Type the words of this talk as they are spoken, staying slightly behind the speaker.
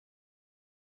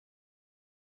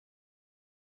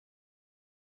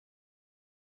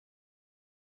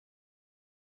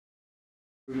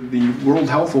The World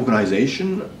Health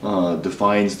Organization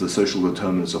defines the social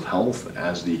determinants of health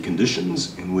as the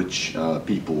conditions in which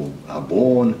people are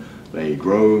born, they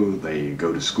grow, they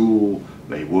go to school,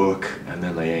 they work, and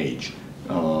then they age.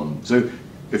 So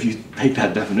if you take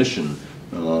that definition,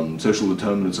 social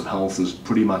determinants of health is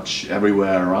pretty much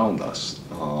everywhere around us.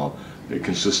 It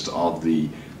consists of the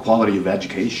quality of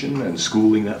education and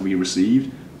schooling that we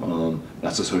received.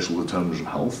 That's a social determinant of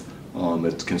health.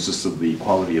 It consists of the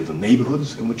quality of the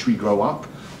neighborhoods in which we grow up,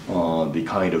 the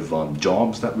kind of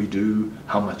jobs that we do,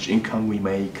 how much income we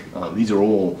make. These are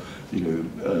all,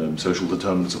 social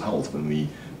determinants of health when we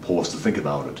pause to think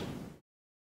about it.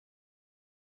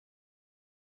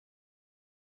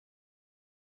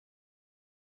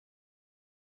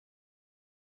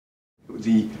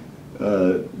 The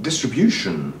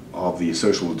distribution of the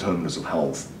social determinants of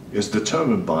health is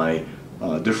determined by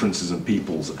differences in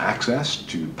people's access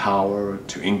to power,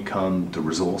 to income, to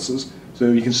resources.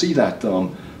 So you can see that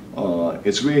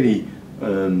it's really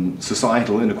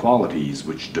societal inequalities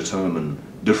which determine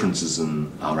differences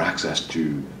in our access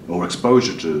to or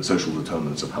exposure to social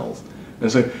determinants of health.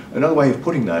 And so another way of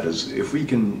putting that is if we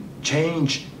can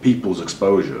change people's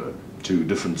exposure to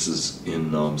differences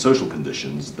in social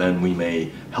conditions, then we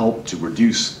may help to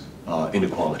reduce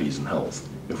inequalities in health.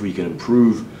 If we can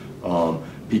improve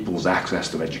people's access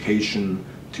to education,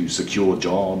 to secure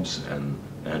jobs, and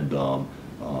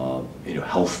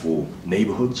healthful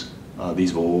neighborhoods,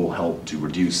 these will all help to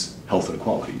reduce health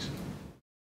inequalities.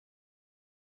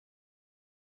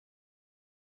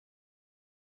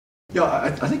 Yeah,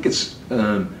 I think it's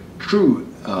true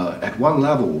at one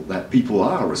level that people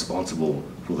are responsible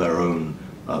for their own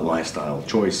lifestyle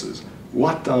choices.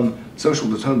 What social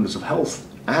determinants of health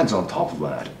adds on top of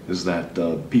that is that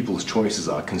people's choices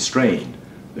are constrained.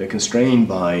 They're constrained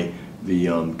by the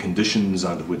conditions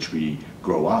under which we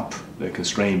grow up, they're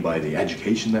constrained by the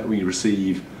education that we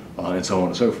receive, and so on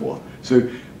and so forth. So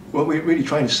what we're really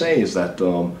trying to say is that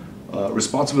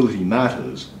responsibility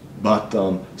matters, but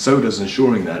so does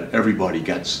ensuring that everybody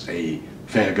gets a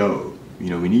fair go.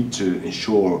 We need to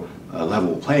ensure a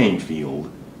level playing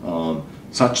field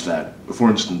such that, for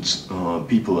instance,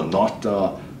 people are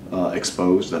not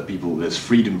exposed, that there's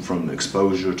freedom from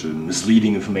exposure to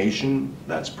misleading information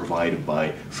that's provided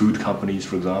by food companies,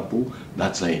 for example.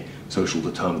 That's a social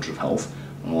determinant of health,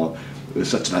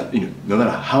 such that no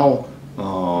matter how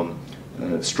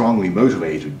strongly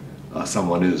motivated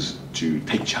someone is to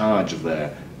take charge of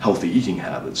their healthy eating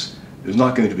habits, there's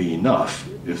not going to be enough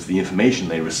if the information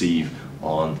they receive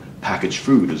on packaged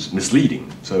food is misleading.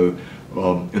 So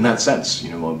in that sense,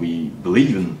 we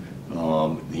believe in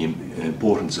the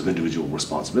importance of individual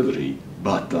responsibility,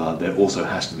 but there also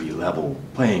has to be a level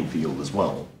playing field as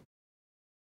well.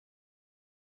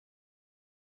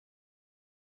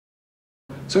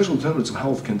 Social determinants of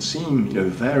health can seem,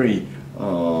 very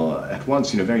at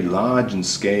once, very large in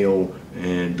scale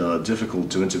and difficult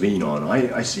to intervene on.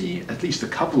 I see at least a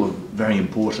couple of very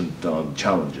important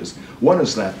challenges. One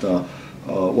is that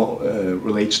what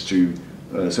relates to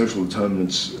social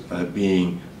determinants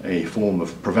being a form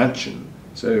of prevention.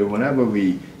 So whenever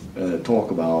we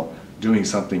talk about doing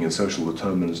something in social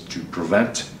determinants to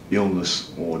prevent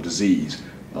illness or disease,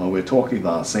 we're talking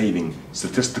about saving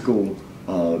statistical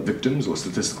victims or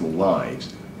statistical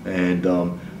lives. And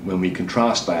when we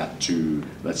contrast that to,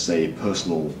 let's say,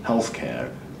 personal health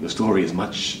care, the story is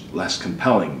much less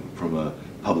compelling from a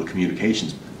public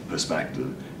communications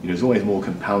perspective. It's always more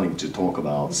compelling to talk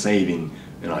about saving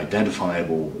an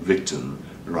identifiable victim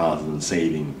rather than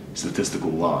saving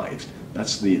statistical lives.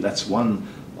 That's one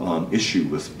issue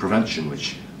with prevention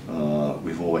which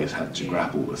we've always had to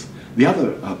grapple with. The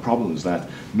other problem is that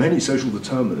many social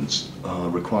determinants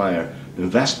require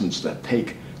investments that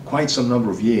take quite some number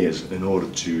of years in order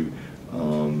to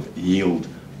yield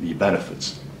the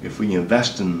benefits. If we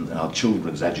invest in our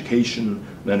children's education,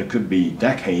 then it could be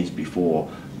decades before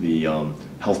the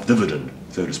health dividend,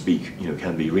 so to speak,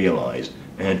 can be realized.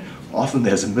 And often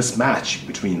there's a mismatch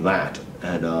between that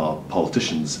and our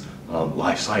politicians'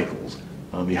 life cycles.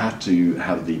 You have to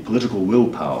have the political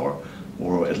willpower,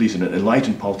 or at least an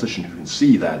enlightened politician who can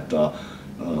see that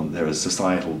there is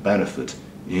societal benefit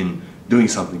in doing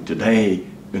something today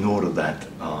in order that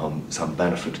some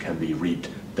benefit can be reaped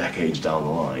decades down the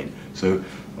line. So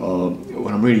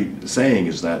what I'm really saying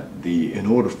is that in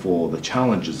order for the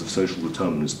challenges of social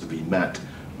determinants to be met,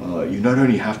 you not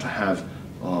only have to have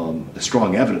a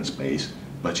strong evidence base,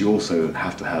 but you also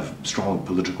have to have strong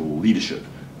political leadership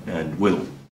and will.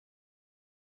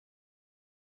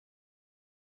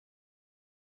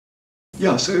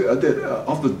 Yeah, so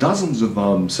of the dozens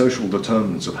of social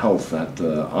determinants of health that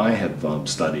I have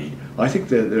studied, I think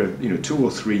there are two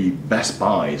or three best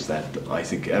buys that I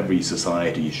think every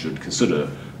society should consider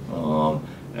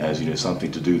as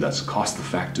something to do that's cost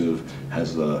effective,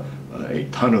 has a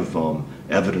ton of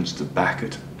evidence to back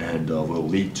it, and will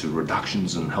lead to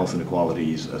reductions in health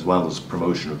inequalities as well as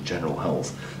promotion of general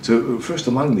health. So first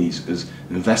among these is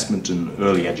investment in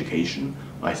early education.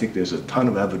 I think there's a ton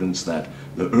of evidence that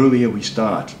the earlier we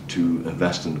start to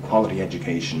invest in quality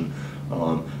education,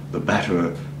 the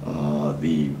better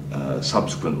the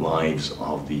subsequent lives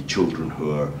of the children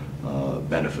who are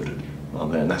benefited.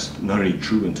 And that's not only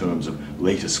true in terms of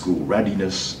later school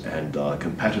readiness and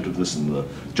competitiveness in the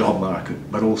job market,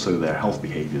 but also their health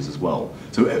behaviors as well.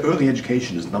 So early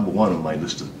education is number one on my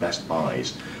list of best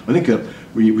buys. I think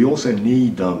we also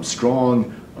need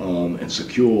strong and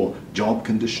secure job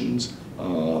conditions,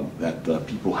 that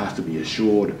people have to be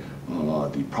assured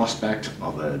the prospect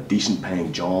of a decent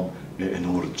paying job in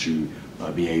order to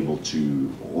be able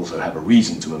to also have a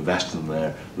reason to invest in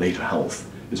their later health.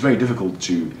 It's very difficult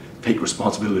to take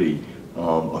responsibility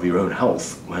of your own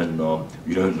health when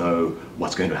you don't know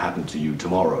what's going to happen to you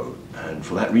tomorrow. And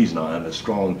for that reason, I am a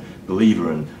strong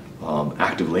believer in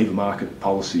active labor market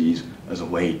policies as a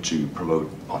way to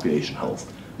promote population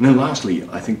health. And then lastly,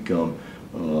 I think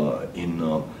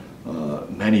in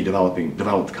many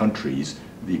developed countries,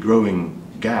 the growing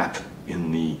gap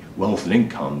in the wealth and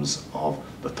incomes of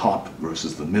the top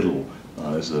versus the middle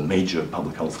is a major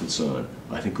public health concern.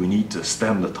 I think we need to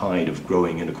stem the tide of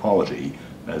growing inequality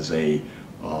as a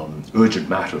urgent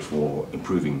matter for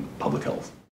improving public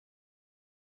health.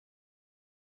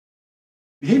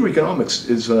 Behavior economics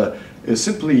is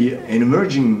simply an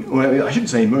emerging, well, I shouldn't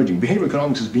say emerging, behavior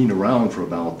economics has been around for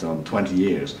about 20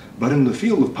 years, but in the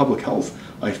field of public health,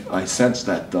 I sense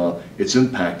that its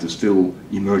impact is still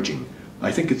emerging.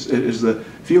 I think it is the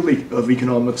field of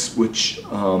economics which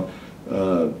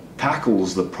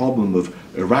tackles the problem of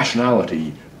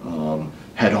irrationality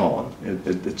head on.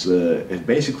 It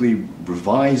basically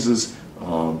revises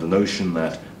the notion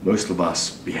that most of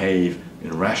us behave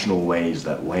in rational ways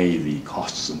that weigh the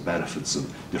costs and benefits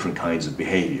of different kinds of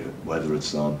behavior, whether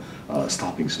it's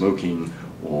stopping smoking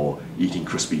or eating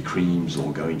Krispy Kremes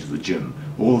or going to the gym.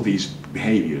 All of these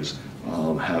behaviors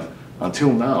have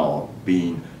until now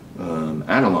been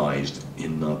analyzed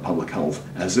in public health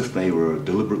as if they were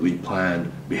deliberately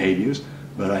planned behaviors,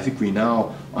 but I think we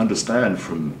now understand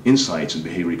from insights in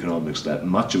behavior economics that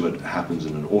much of it happens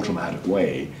in an automatic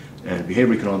way, and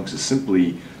behavior economics is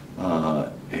simply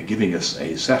giving us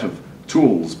a set of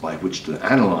tools by which to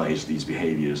analyze these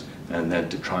behaviors and then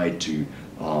to try to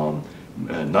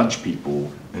nudge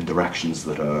people in directions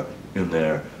that are in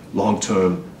their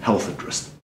long-term health interest.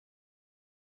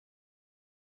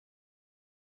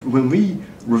 When we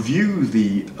review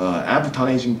the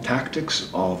advertising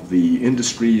tactics of the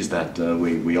industries that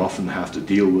we often have to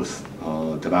deal with,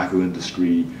 tobacco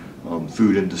industry,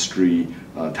 food industry,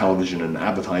 television and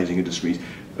advertising industries,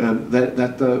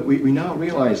 we now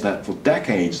realize that for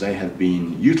decades they have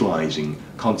been utilizing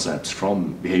concepts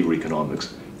from behavior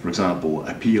economics, for example,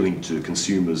 appealing to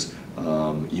consumers'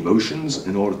 emotions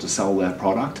in order to sell their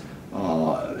product,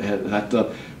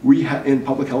 that we in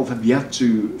public health have yet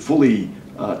to fully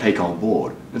take on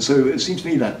board. And so it seems to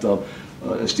me that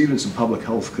students in public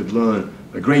health could learn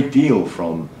a great deal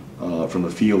from the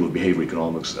field of behavior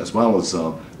economics, as well as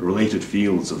related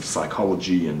fields of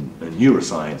psychology and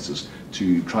neurosciences,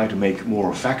 to try to make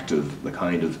more effective the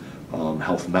kind of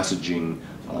health messaging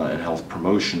and health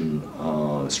promotion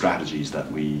strategies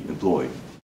that we employ.